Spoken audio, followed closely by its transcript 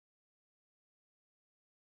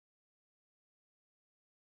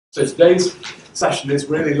So today's session is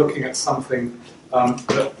really looking at something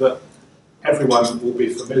that everyone will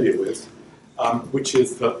be familiar with, which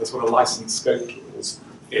is the sort of license scope clause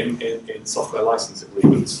in software license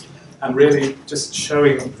agreements, and really just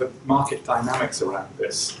showing the market dynamics around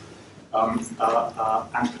this, and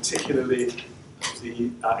particularly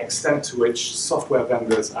the extent to which software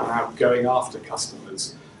vendors are now going after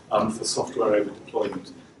customers for software over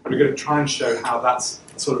deployment. We're going to try and show how that's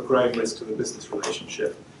a sort of growing risk to the business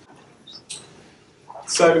relationship.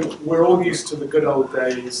 So we're all used to the good old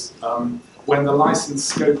days when the license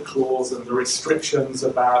scope clause and the restrictions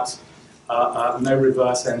about no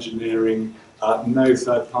reverse engineering, no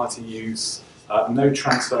third-party use, no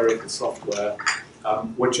transfer of the software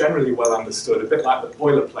were generally well understood, a bit like the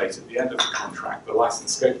boilerplate at the end of the contract. The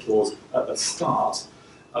license scope clause at the start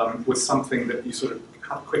was something that you sort of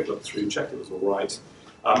had a quick look through, checked it was all right,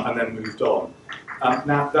 and then moved on.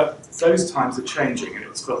 Now, those times are changing, and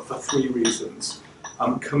it's for three reasons.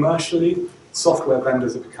 Commercially, software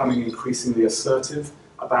vendors are becoming increasingly assertive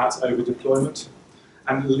about over-deployment,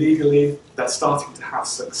 and legally, they're starting to have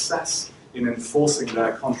success in enforcing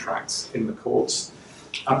their contracts in the courts.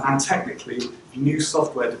 And technically, new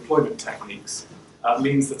software deployment techniques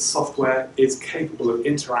means that software is capable of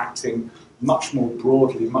interacting much more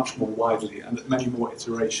broadly, much more widely, and at many more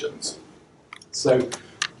iterations. So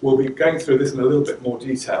we'll be going through this in a little bit more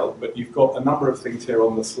detail, but you've got a number of things here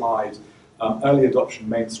on the slide. Early adoption,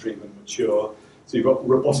 mainstream, and mature. So you've got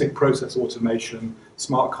robotic process automation,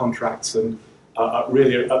 smart contracts, and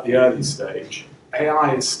really at the early stage.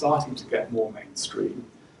 AI is starting to get more mainstream.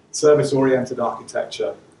 Service-oriented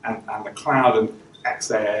architecture and the cloud and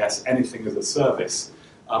XaaS, anything as a service,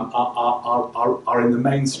 are in the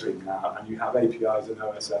mainstream now, and you have APIs and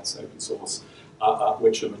OSS, open source,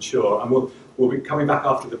 which are mature. And we'll be coming back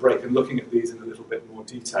after the break and looking at these in a little bit more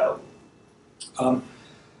detail.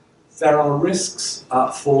 There are risks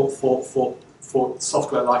for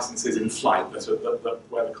software licenses in flight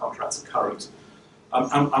where the contracts are current.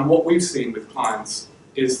 And what we've seen with clients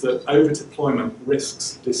is that over-deployment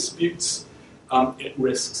risks disputes, it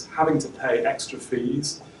risks having to pay extra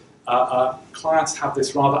fees. Clients have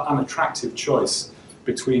this rather unattractive choice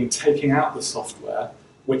between taking out the software,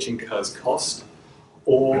 which incurs cost,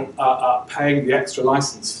 or paying the extra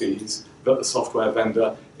license fees that the software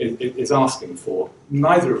vendor is asking for,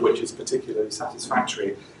 neither of which is particularly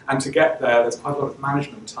satisfactory. And to get there, there's quite a lot of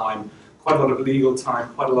management time, quite a lot of legal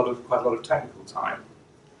time, quite a lot of technical time.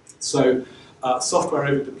 So software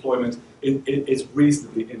over deployment is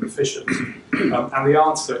reasonably inefficient. And the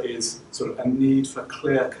answer is sort of a need for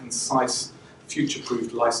clear, concise,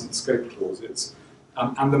 future-proofed license scope clauses.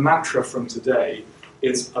 And the mantra from today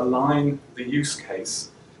is align the use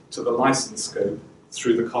case to the license scope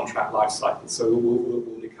through the contract lifecycle. So we'll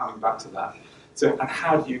be coming back to that. So, and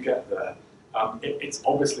how do you get there? It's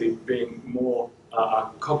obviously being more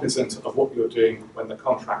cognizant of what you're doing when the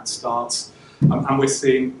contract starts. And we're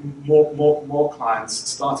seeing more clients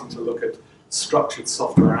starting to look at structured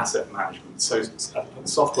software asset management, so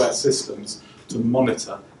software systems to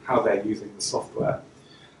monitor how they're using the software.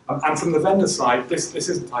 And from the vendor side, this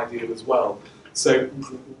isn't ideal as well. So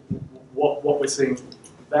what we're seeing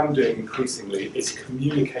them doing increasingly is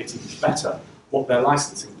communicating better what their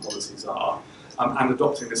licensing policies are, and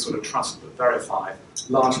adopting this sort of trust but verify,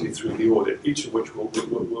 largely through the audit, each of which we'll be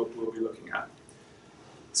looking at.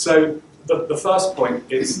 So the first point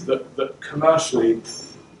is that commercially,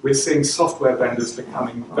 we're seeing software vendors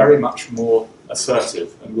becoming very much more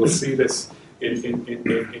assertive, and we'll see this in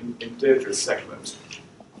Deirdre's segment.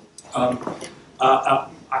 I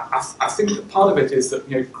think that part of it is that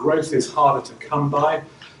growth is harder to come by.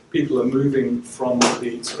 People are moving from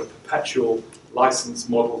the sort of perpetual license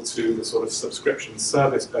model to the sort of subscription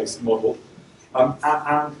service-based model, and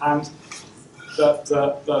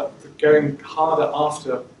the going harder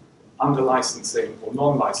after under-licensing or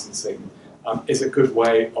non-licensing is a good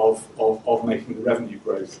way of making the revenue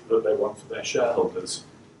growth that they want for their shareholders.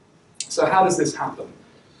 So how does this happen?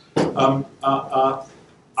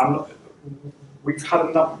 We've had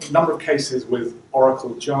a number of cases with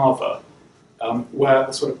Oracle Java where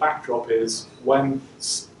the sort of backdrop is when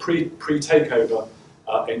pre-takeover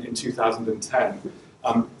in 2010,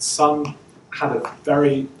 some had a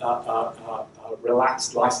very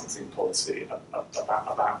relaxed licensing policy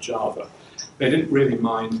about Java. They didn't really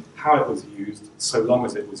mind how it was used, so long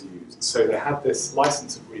as it was used. So they had this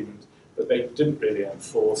license agreement that they didn't really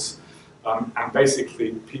enforce, and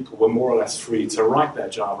basically people were more or less free to write their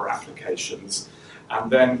Java applications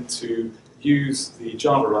and then to use the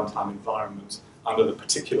Java runtime environment under the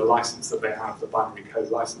particular license that they have, the binary code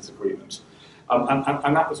license agreement.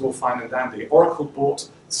 And that was all fine and dandy. Oracle bought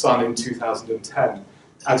Sun in 2010,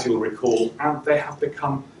 as you'll recall, and they have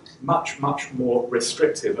become much, much more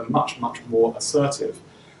restrictive and much, much more assertive.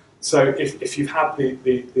 So if you've had the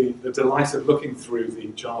delight of looking through the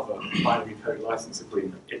Java binary code license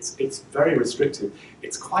agreement, it's very restrictive.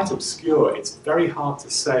 It's quite obscure. It's very hard to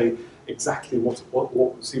say exactly what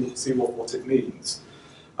it means.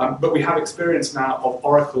 But we have experience now of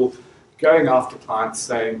Oracle going after clients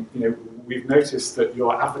saying, we've noticed that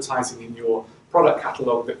you're advertising in your product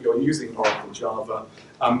catalog that you're using Oracle Java.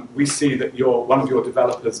 We see that one of your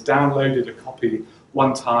developers downloaded a copy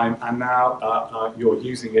one time, and now you're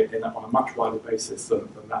using it on a much wider basis than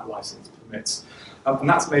that license permits. And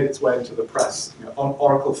that's made its way into the press.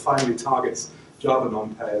 Oracle finally targets Java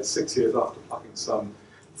non-payers 6 years after plucking Sun,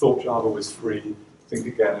 thought Java was free, think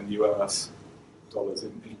again, and you owe us dollars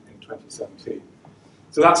in 2017.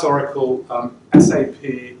 So that's Oracle. SAP,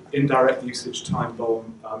 indirect usage time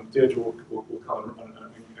bomb. Deirdre will come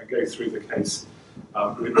and go through the case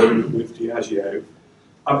with Diageo.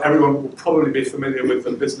 Everyone will probably be familiar with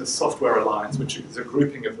the Business Software Alliance, which is a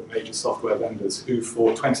grouping of the major software vendors who,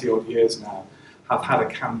 for 20-odd years now, have had a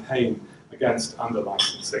campaign against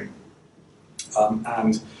under-licensing.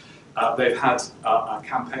 They've had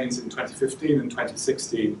campaigns in 2015 and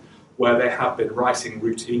 2016 where they have been writing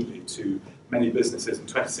routinely to many businesses. In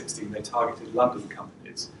 2016, they targeted London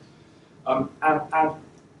companies. And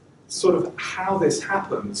sort of how this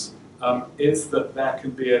happens is that there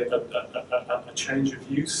can be a change of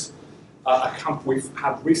use. We've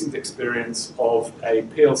had recent experience of a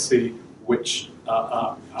PLC which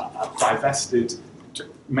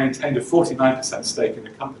maintained a 49% stake in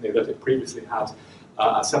a company that it previously had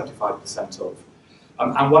 75% of.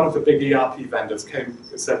 And one of the big ERP vendors came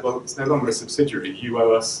and said, well, it's no longer a subsidiary, you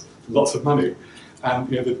owe us lots of money. And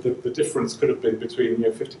the difference could have been between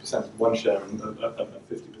 50% of one share and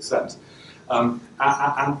 50%.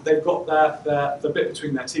 And they've got the bit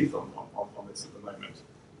between their teeth on this at the moment.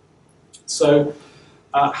 So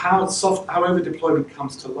how over-deployment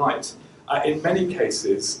comes to light, in many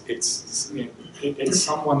cases, it's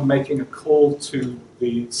someone making a call to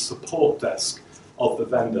the support desk of the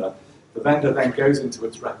vendor. The vendor then goes into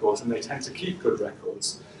its records, and they tend to keep good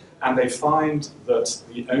records. And they find that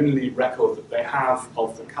the only record that they have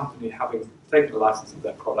of the company having taken a license of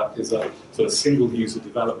their product is a sort of single user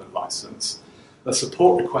development license. The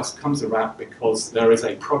support request comes around because there is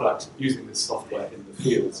a product using this software in the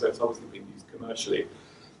field, so it's obviously being used commercially.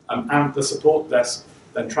 And the support desk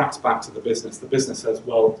then tracks back to the business. The business says,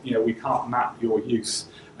 well, we can't map your use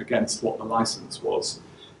against what the license was.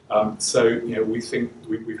 So we think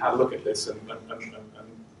we've had a look at this, and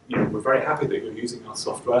we're very happy that you're using our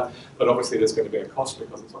software, but obviously there's going to be a cost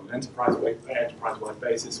because it's on an enterprise-wide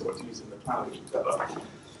basis, or it's used in the cloud, whichever.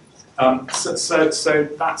 So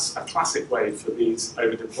that's a classic way for these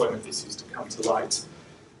over-deployment issues to come to light.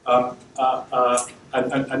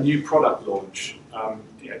 A new product launch.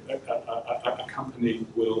 A company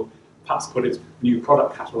will perhaps put its new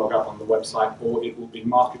product catalogue up on the website, or it will be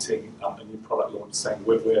marketing a new product launch, saying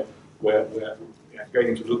we're going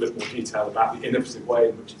into a little bit more detail about the innovative way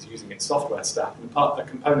in which it's using its software stack. And a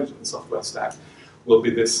component of the software stack will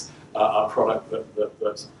be this product that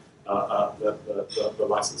the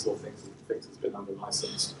licensor thinks has been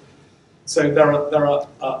under-licensed. So there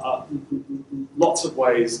are lots of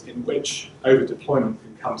ways in which over-deployment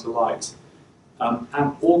can come to light.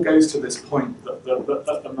 And all goes to this point that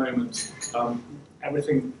at the moment,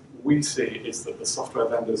 everything we see is that the software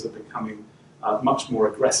vendors are becoming much more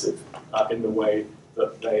aggressive in the way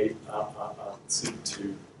that they seek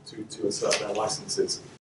to assert their licenses.